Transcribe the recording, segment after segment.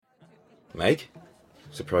Meg,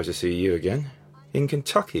 surprised to see you again. In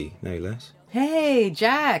Kentucky, no less. Hey,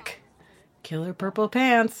 Jack. Killer purple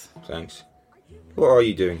pants. Thanks. What are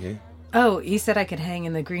you doing here? Oh, he said I could hang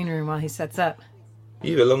in the green room while he sets up.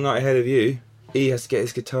 You've a long night ahead of you. He has to get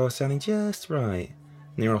his guitar sounding just right.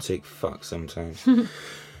 Neurotic fuck sometimes.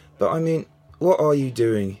 But I mean, what are you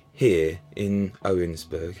doing here in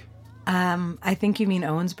Owensburg? I think you mean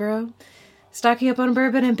Owensboro? Stocking up on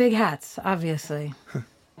bourbon and big hats, obviously.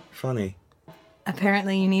 Funny.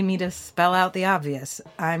 Apparently you need me to spell out the obvious.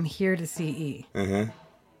 I'm here to see E. Uh-huh.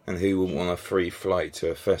 And who wouldn't want a free flight to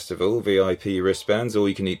a festival, VIP wristbands,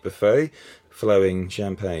 all-you-can-eat buffet, flowing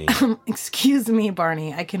champagne? Excuse me,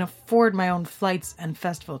 Barney. I can afford my own flights and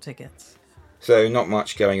festival tickets. So not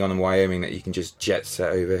much going on in Wyoming that you can just jet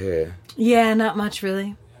set over here? Yeah, not much,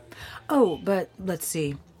 really. Oh, but let's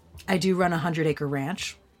see. I do run a 100-acre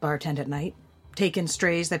ranch, bartend at night, take in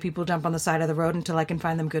strays that people dump on the side of the road until I can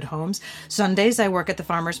find them good homes. Sundays, I work at the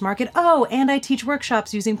farmer's market. Oh, and I teach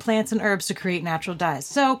workshops using plants and herbs to create natural dyes.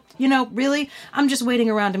 So, really, I'm just waiting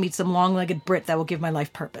around to meet some long-legged Brit that will give my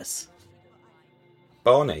life purpose.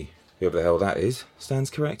 Barney, whoever the hell that is, stands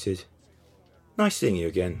corrected. Nice seeing you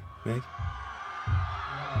again, Meg.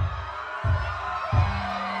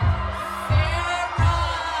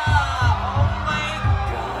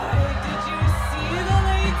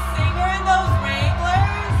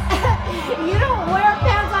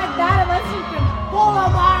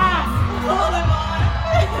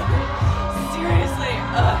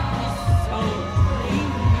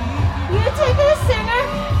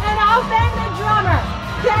 I'll bang the drummer.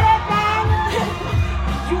 Get it, bang?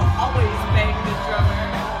 You always bang the drummer.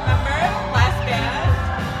 Remember? Last band?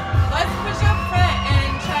 Let's push up front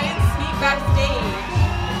and try and sneak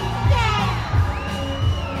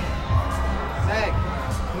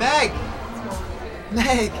Yay!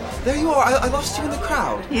 Meg! There you are. I lost you in the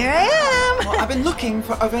crowd. Here I am. Well, I've been looking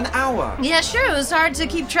for over an hour. Yeah, sure. It was hard to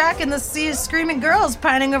keep track in the sea of screaming girls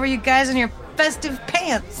pining over you guys in your festive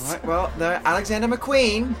pants. All right, well, they're Alexander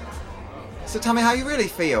McQueen. So tell me how you really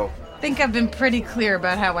feel. I think I've been pretty clear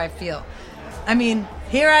about how I feel. I mean,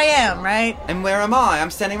 here I am, right? And where am I?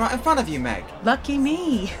 I'm standing right in front of you, Meg. Lucky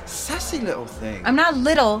me. Sassy little thing. I'm not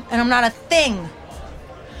little, and I'm not a thing.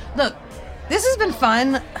 Look, this has been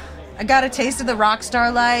fun. I got a taste of the rock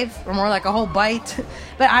star life, or more like a whole bite.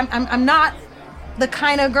 But I'm not the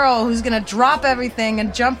kind of girl who's gonna drop everything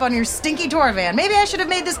and jump on your stinky tour van. Maybe I should have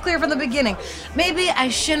made this clear from the beginning. Maybe I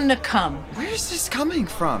shouldn't have come. Where's this coming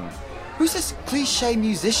from? Who's this cliche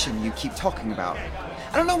musician you keep talking about?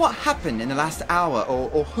 I don't know what happened in the last hour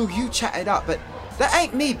or who you chatted up, but that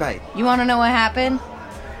ain't me, babe. You wanna know what happened?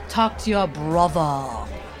 Talk to your brother.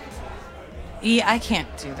 E, I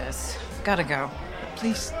can't do this. Gotta go.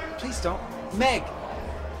 Please don't. Meg!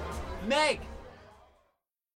 Meg!